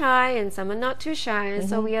 some are shy and some are not too shy, and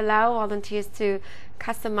so we allow volunteers to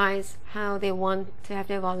customize how they want to have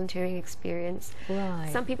their volunteering experience. Right.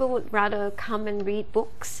 Some people would rather come and read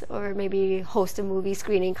books, or maybe host a movie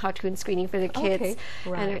screening, cartoon screening for the kids. Okay,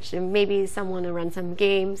 right. And actually maybe someone to run some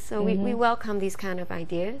games. So we welcome these kind of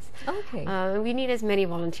ideas. Okay. We need as many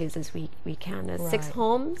volunteers as we can. There's 6 Right.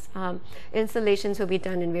 homes. Installations will be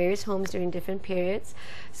done in various homes during different periods.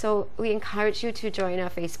 So we encourage you to join our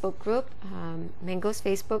Facebook group, MENGO's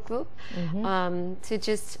Facebook group, to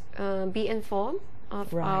just be informed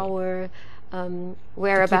of Right. our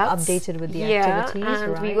whereabouts. updated with the yeah, activities,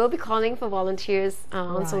 and we right. will be calling for volunteers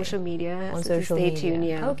on Right. social media. On so social stay media. tuned.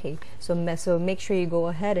 Yeah. Okay, so make sure you go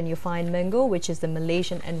ahead and you find MENGO, which is the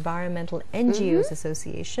Malaysian Environmental NGOs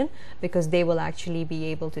Association, because they will actually be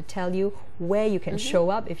able to tell you where you can show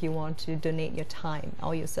up if you want to donate your time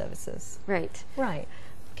or your services. Right. Right.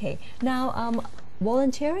 Okay. Now,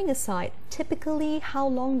 volunteering aside, typically how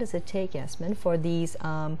long does it take, Yasmin, for these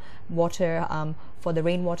for the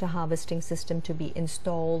rainwater harvesting system to be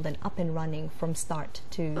installed and up and running from start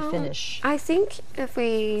to finish? I think if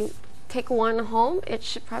we take one home, it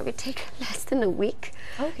should probably take less than a week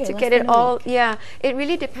Okay, to less get than it a all. week. Yeah, it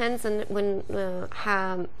really depends on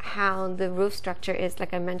how the roof structure is,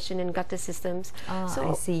 like I mentioned, in gutter systems.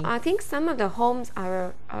 I see. I think some of the homes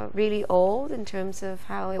are really old in terms of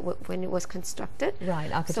how when it was constructed.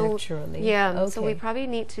 Right, So, architecturally. yeah, so we Okay. probably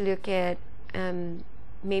need to look at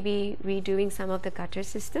maybe redoing some of the gutter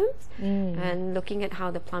systems and looking at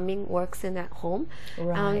how the plumbing works in that home.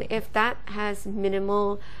 Right. If that has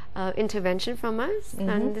minimal intervention from us,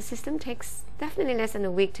 then the system takes definitely less than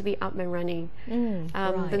a week to be up and running.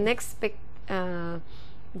 Right. The next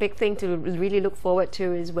big thing to really look forward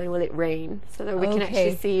to is when will it rain, so that we can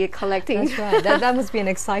actually Okay. see it collecting. That's right. That must be an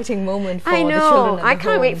exciting moment for I the children know. at I the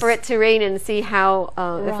can't wait for homes. it to rain and see how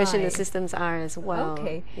efficient the Right. systems are as well.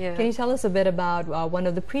 Okay. Yeah. Can you tell us a bit about one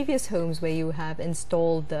of the previous homes where you have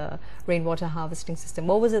installed the rainwater harvesting system?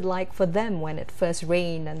 What was it like for them when it first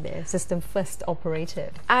rained and the system first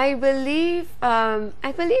operated? I believe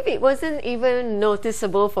it wasn't even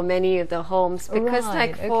noticeable for many of the homes, because Right,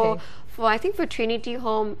 like for okay. I think for Trinity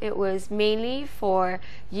Home, it was mainly for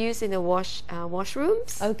use in the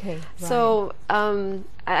washrooms. Okay. Right. So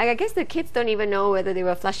I guess the kids don't even know whether they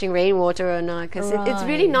were flushing rainwater or not, because it's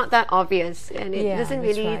really Right. not that obvious, and it Yeah, doesn't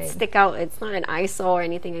that's really right. stick out. It's not an eyesore or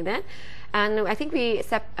anything like that. And I think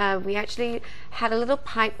we actually had a little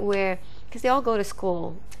pipe where, because they all go to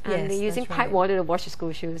school and Yes, they're using that's pipe right. water to wash the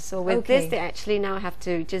school shoes. So with this, Okay. they actually now have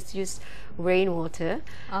to just use rainwater.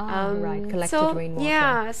 Right, collected so, rainwater.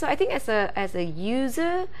 Yeah, so I think as a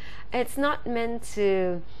user, it's not meant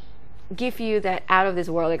to give you that out of this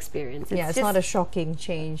world experience. Yeah, it's just, not a shocking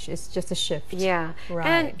change. It's just a shift. yeah.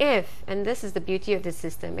 Right. And this is the beauty of the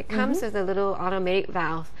system, it comes with a little automatic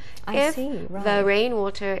valve. I If see, the right.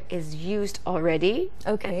 rainwater is used already,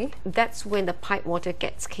 Okay. that's when the pipe water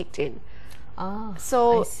gets kicked in. I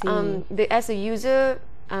So see. as a user,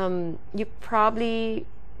 you probably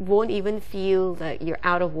won't even feel that you're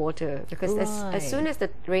out of water, because as soon as the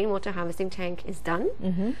rainwater harvesting tank is done,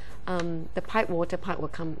 the pipe water part will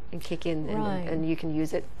come and kick in, Right. and you can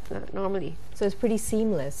use it normally. So it's pretty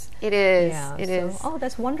seamless. It is. Yeah, It so, is. Oh,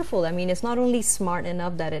 that's wonderful. I mean, it's not only smart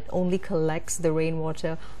enough that it only collects the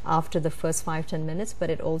rainwater after the first 5-10 minutes, but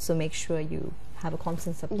it also makes sure you have a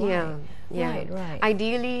constant supply. Yeah, yeah. Right.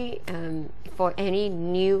 Ideally, for any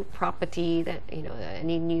new property that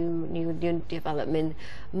any new development,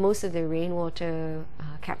 most of the rainwater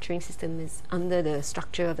capturing system is under the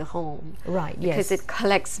structure of the home. Right. Because it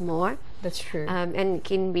collects more. That's true. And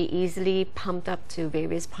can be easily pumped up to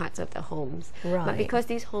various parts of the homes. Right. But because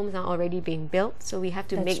these homes are already being built, so we have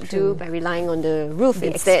to That's make true. do by relying on the roof The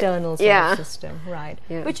instead. external solar system, right?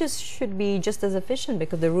 Yeah. Which should be just as efficient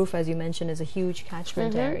because the roof, as you mentioned, is a huge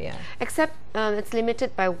catchment area. Except it's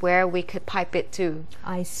limited by where we could pipe it to.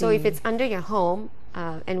 I see. So if it's under your home,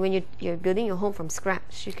 and when you're building your home from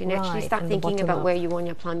scratch, you can actually Right, start from the thinking bottom about up. where you want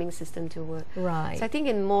your plumbing system to work. Right. So I think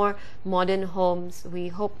in more modern homes, we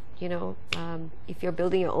hope, if you're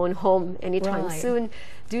building your own home anytime Right. soon,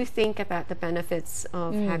 do think about the benefits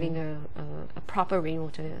of having a proper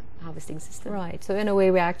rainwater harvesting system. Right. So in a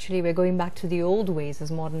way, we're going back to the old ways,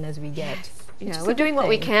 as modern as we get. Which Yeah, is we're a good doing what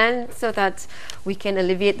we thing. can so that we can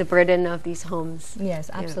alleviate the burden of these homes.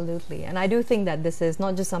 Yes, absolutely. And I do think that this is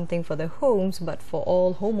not just something for the homes, but for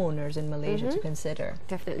all homeowners in Malaysia to consider.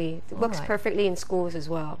 Definitely. It All works right. perfectly in schools as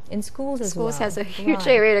well. In schools as well. Schools has a huge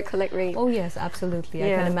Right. area to collect rain. Oh yes, absolutely. I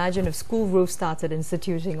Yeah. can imagine if school roofs started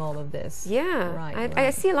instituting all of this. Yeah, Right, I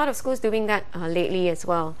right. see a lot of schools doing that lately as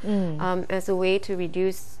well, as a way to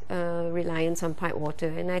reduce reliance on pipe water.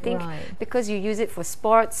 And I think Right. because you use it for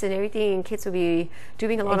sports and everything, and kids will be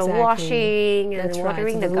doing a lot Exactly. of washing and That's watering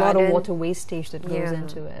right. So the there's garden. a lot of water wastage that goes Yeah.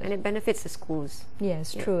 into it. And it benefits the schools.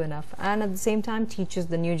 Yes, true enough. And at the same time teaches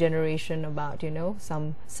the new generation about,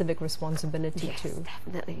 some civic responsibility Yes, too.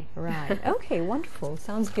 definitely. Right. Okay, wonderful.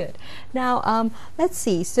 Sounds good. Now, let's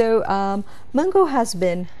see. So, MENGO has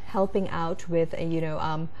been helping out with,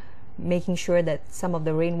 making sure that some of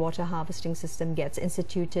the rainwater harvesting system gets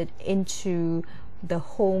instituted into the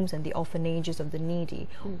homes and the orphanages of the needy.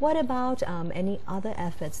 What about any other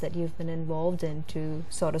efforts that you've been involved in to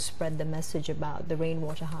sort of spread the message about the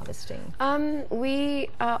rainwater harvesting? We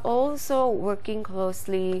are also working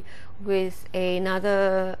closely with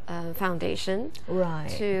another foundation Right.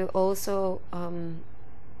 to also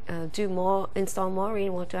install more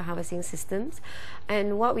rainwater harvesting systems.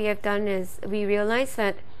 And what we have done is we realized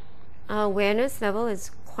that our awareness level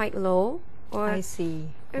is quite low, I see.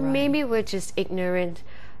 or Right. maybe we're just ignorant.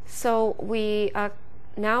 So we are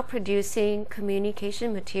now producing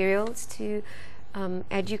communication materials to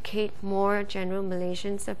educate more general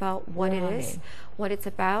Malaysians about what it is, Right. what it's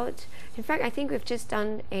about. In fact, I think we've just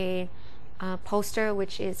done a poster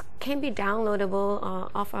which can be downloadable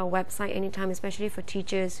off our website anytime, especially for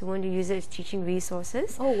teachers who want to use it as teaching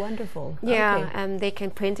resources. Oh, wonderful. Yeah, Okay. they can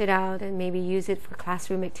print it out and maybe use it for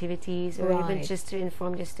classroom activities or even Right. just to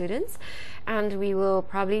inform their students. And we will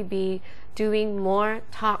probably be doing more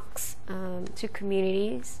talks to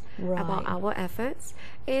communities about Right. our efforts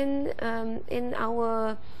in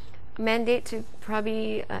our mandate to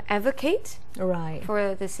probably advocate Right.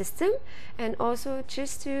 for the system, and also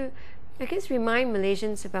just to, I guess, remind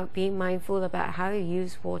Malaysians about being mindful about how to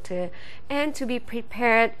use water and to be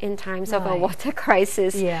prepared in times of a Right. water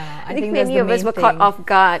crisis. Yeah, I I think think that's many the of us main were caught thing. off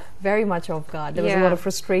guard. Very much off guard. There was a Yeah. lot of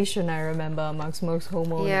frustration, I remember, amongst most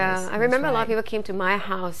homeowners. Yeah, I remember a lot of That's people came to my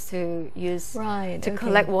house to use Right, to okay.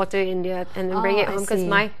 collect water in there and then bring Oh, it I home because see.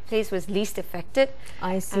 my place was least affected.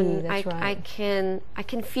 I see, And that's right. I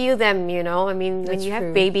can feel them. I mean, when That's you have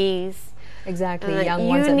true. babies, Exactly, young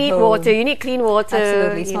ones you at need home. water. You need clean water.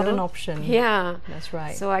 Absolutely, it's you not an know? option. Yeah, That's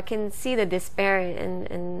right. So I can see the despair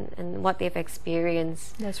and what they've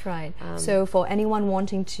experienced. That's right. So for anyone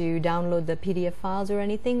wanting to download the PDF files or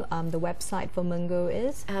anything, the website for MENGO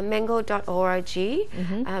is? Mengo.org.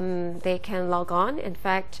 Mm-hmm. They can log on. In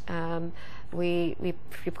fact, we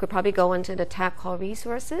could probably go into the tab called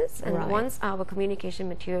resources, and Right. once our communication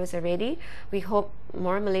materials are ready, we hope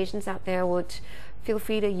more Malaysians out there would feel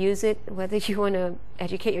free to use it, whether you want to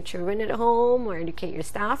educate your children at home or educate your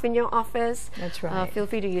staff in your office. That's right. Feel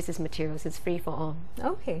free to use these materials. It's free for all.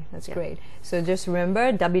 Okay, that's Yeah. great. So just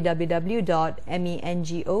remember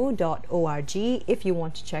www.mengo.org if you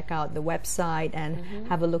want to check out the website and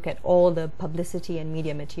have a look at all the publicity and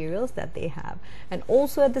media materials that they have. And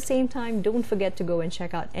also at the same time, don't forget to go and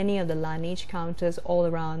check out any of the Laneigh counters all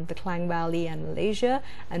around the Klang Valley and Malaysia,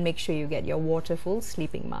 and make sure you get your Waterful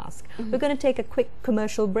sleeping mask. We're going to take a quick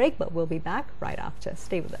commercial break, but we'll be back right after.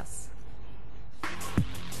 Stay with us.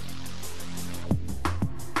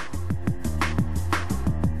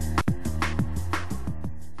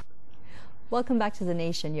 Welcome back to The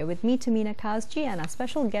Nation. You're with me, Tamina Kazji, and our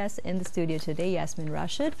special guest in the studio today, Yasmin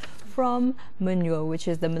Rashid from MENGO, which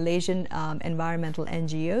is the Malaysian environmental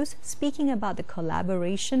NGOs, speaking about the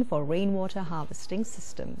collaboration for rainwater harvesting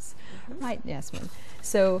systems. Right, Yasmin.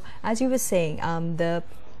 So, as you were saying, the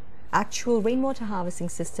actual rainwater harvesting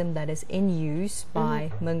system that is in use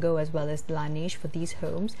by MENGO as well as Laneigh for these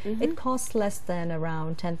homes, it costs less than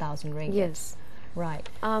around 10,000 ringgit. Yes. Right.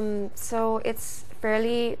 So it's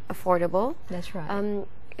fairly affordable. That's right.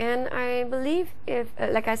 And I believe if,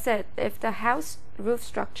 like I said, if the house roof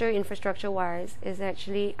structure, infrastructure-wise, is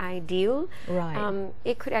actually ideal, Right.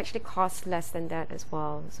 it could actually cost less than that as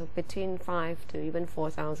well. So between 5 to even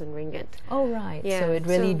 4,000 ringgit. Oh, right. Yeah, So it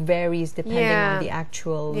really so- varies depending Yeah. on the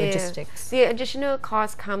actual Yeah. logistics. The additional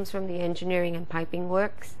cost comes from the engineering and piping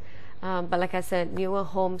works. But like I said, newer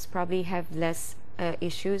homes probably have less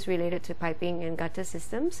issues related to piping and gutter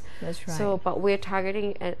systems. That's right. So, but we're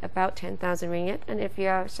targeting at about 10,000 ringgit. And if you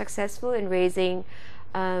are successful in raising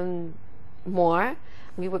more,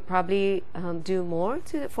 we would probably do more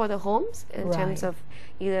for the homes in terms Right. of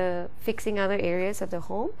either fixing other areas of the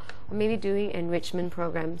home or maybe doing enrichment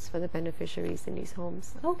programs for the beneficiaries in these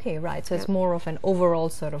homes. Okay, right. So it's more of an overall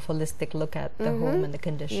sort of holistic look at the home and the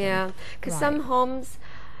condition. Yeah, because Right. some homes,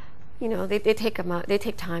 you know, they take they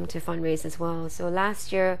take time to fundraise as well. So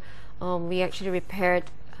last year, we actually repaired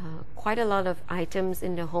quite a lot of items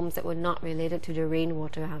in the homes that were not related to the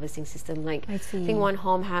rainwater harvesting system. Like I see. think one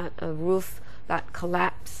home had a roof that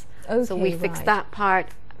collapsed, so we Okay, fixed right. that part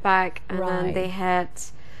back, and then Right.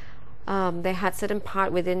 they had certain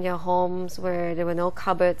part within their homes where there were no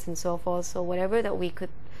cupboards and so forth. So whatever that we could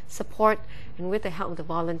support, and with the help of the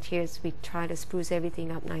volunteers, we try to spruce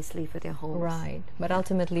everything up nicely for their homes. Right. But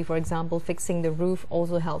ultimately, for example, fixing the roof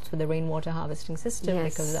also helps with the rainwater harvesting system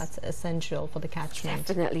Yes. because that's essential for the catchment.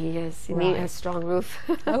 Definitely, yes. You need a Right. strong roof.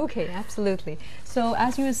 Okay, absolutely. So,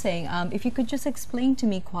 as you were saying, if you could just explain to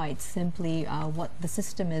me quite simply what the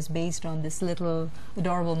system is based on this little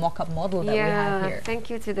adorable mock-up model that we have here. Thank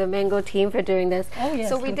you to the MENGO team for doing this. Oh, yes,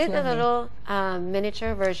 so we looks did a lovely. little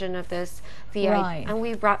miniature version of this, Right. and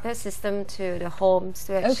we brought the system to the homes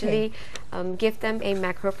to actually give them a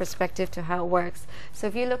macro perspective to how it works. So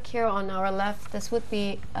if you look here on our left, this would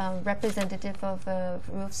be representative of a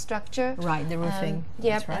roof structure. Right, the roofing.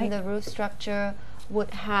 Yep, That's right. and the roof structure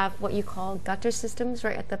would have what you call gutter systems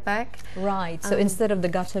right at the back. Right. So instead of the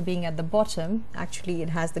gutter being at the bottom, actually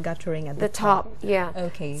it has the guttering at the The top, yeah.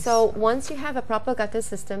 Okay. So once you have a proper gutter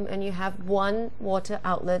system and you have one water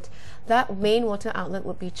outlet, that main water outlet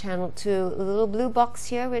would be channeled to a little blue box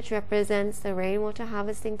here, which represents the rainwater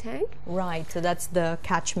harvesting tank. Right. So that's the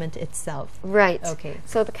catchment itself. Right. Okay.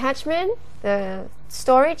 So the catchment, the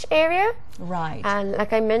storage area, Right. and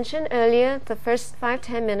like I mentioned earlier, the first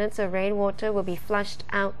 5-10 minutes of rainwater will be flushed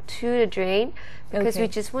out to the drain because we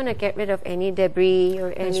Okay. just want to get rid of any debris or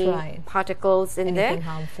That's any right. particles in there. Anything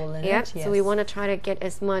harmful in Yeah, it. Yes. so we want to try to get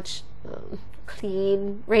as much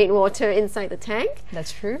clean rainwater inside the tank.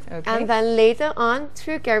 That's true. Okay. And then later on,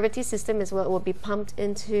 through gravity system as well, it will be pumped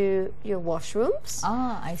into your washrooms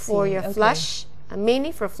I see. for your Okay. flush,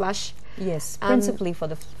 mainly for flush. Yes, principally for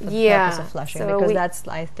the yeah, purpose of flushing, so because we- that's,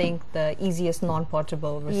 I think, the easiest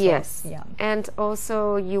non-portable resource. Yes. Yeah. And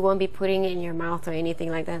also, you won't be putting it in your mouth or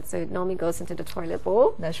anything like that. So it normally goes into the toilet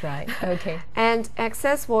bowl. That's right. Okay. And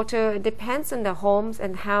excess water depends on the homes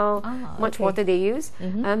and how much okay. water they use.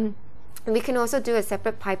 We can also do a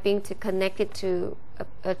separate piping to connect it to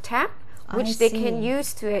a tap, which I they can see.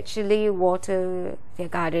 use to actually water their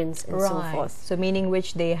gardens and so Right. forth. So meaning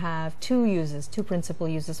which they have two principal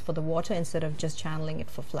uses for the water instead of just channeling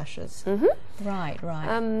it for flushes. Right,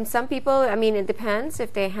 right. Some people, I mean, it depends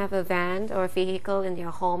if they have a van or a vehicle in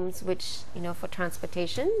their homes, which, you know, for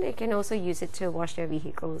transportation, they can also use it to wash their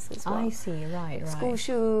vehicles as well. I see. Right, right. School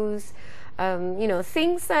shoes, you know,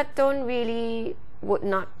 things that don't really would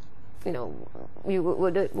not, you know,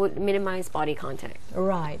 would minimize body contact.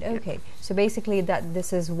 Right. Okay. So basically, that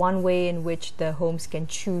this is one way in which the homes can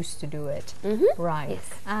choose to do it. Right. Yes.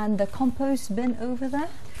 And the compost bin over there.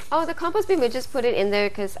 Oh, the compost bin, we just put it in there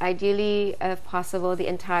because ideally, if possible, the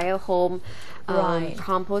entire home Right.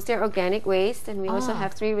 compost their organic waste, and we also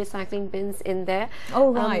have 3 recycling bins in there.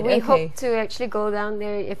 Oh, right, We okay. hope to actually go down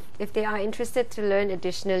there if they are interested to learn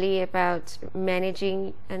additionally about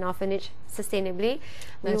managing an orphanage sustainably.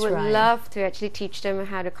 We That's would right. love to actually teach them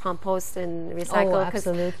how to compost and recycle,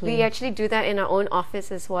 absolutely. we actually do that in our own office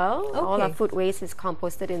as well. All our Okay. food waste is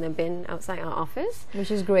composted in a bin outside our office.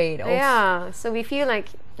 Which is great. Also, Yeah, so we feel like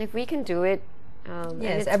if we can do it, And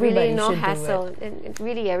Yes, it's everybody really no should do hassle. And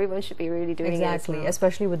really, everyone should be really doing Exactly, it as well.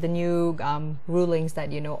 especially with the new rulings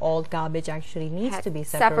that, you know, all garbage actually needs Had to be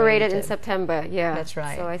separated in September. Yeah, That's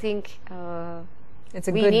right. So I think It's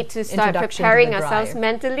a we good need to start introduction to preparing the ourselves drive.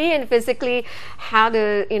 mentally and physically how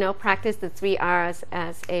to, you know, practice the 3 R's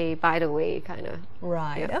as a by the way kind of.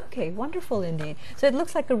 Right. Yeah. Okay. Wonderful indeed. So it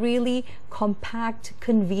looks like a really compact,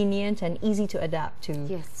 convenient, and easy to adapt to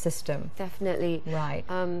Yes. system. Definitely. Right.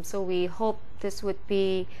 So we hope this would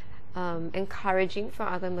be encouraging for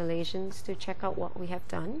other Malaysians to check out what we have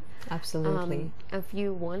done. Absolutely. If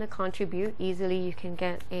you want to contribute, easily you can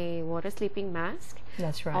get a water sleeping mask.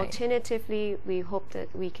 That's right. Alternatively, we hope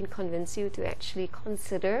that we can convince you to actually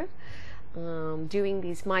consider doing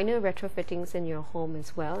these minor retrofittings in your home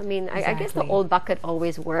as well. I mean, I guess the Exactly. old bucket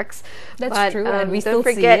always works. That's but, true, and we don't still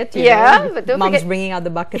forget, see it. You know, but don't Mom's forget, bringing out the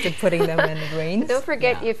buckets and putting them when it rains. don't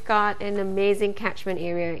forget Yeah. you've got an amazing catchment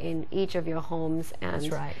area in each of your homes, and That's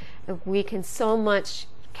right. we can so much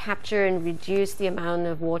capture and reduce the amount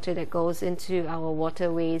of water that goes into our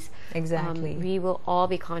waterways. Exactly. We will all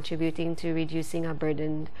be contributing to reducing our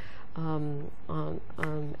burden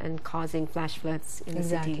and causing flash floods in the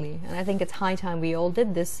city. Exactly. And I think it's high time we all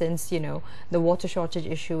did this, since, you know, the water shortage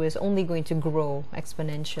issue is only going to grow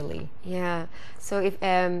exponentially. Yeah. So if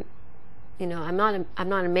you know, I'm not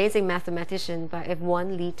an amazing mathematician, but if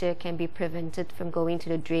 1 liter can be prevented from going to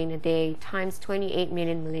the drain a day times 28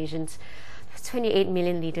 million Malaysians, that's 28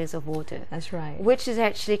 million liters of water. That's right. Which is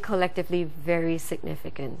actually collectively very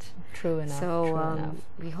significant. True enough. So true enough.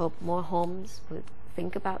 we hope more homes would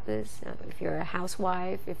think about this. If you're a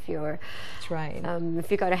housewife, if you're That's right. if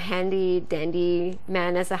you got a handy dandy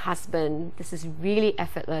man as a husband, this is really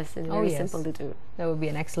effortless and very yes. simple to do. That would be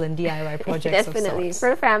an excellent DIY project of Definitely sorts. for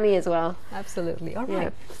the family as well. Absolutely. All Yeah.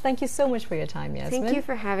 right. Thank you so much for your time, Yasmin. Thank you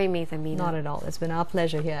for having me, Tamina. Not at all. It's been our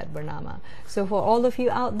pleasure here at Bernama. So for all of you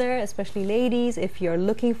out there, especially ladies, if you're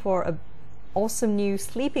looking for a awesome new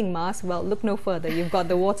sleeping mask, well, look no further. You've got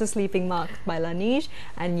the water sleeping mask by Laneigh,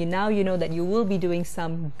 and you know that you will be doing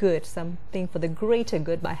some good, something for the greater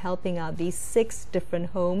good, by helping out these 6 different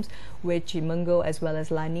homes, which MENGO as well as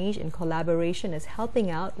Laneigh in collaboration is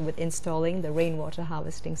helping out with installing the rainwater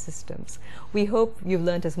harvesting systems. We hope you've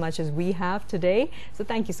learned as much as we have today. So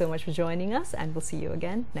thank you so much for joining us, and we'll see you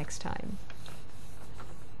again next time.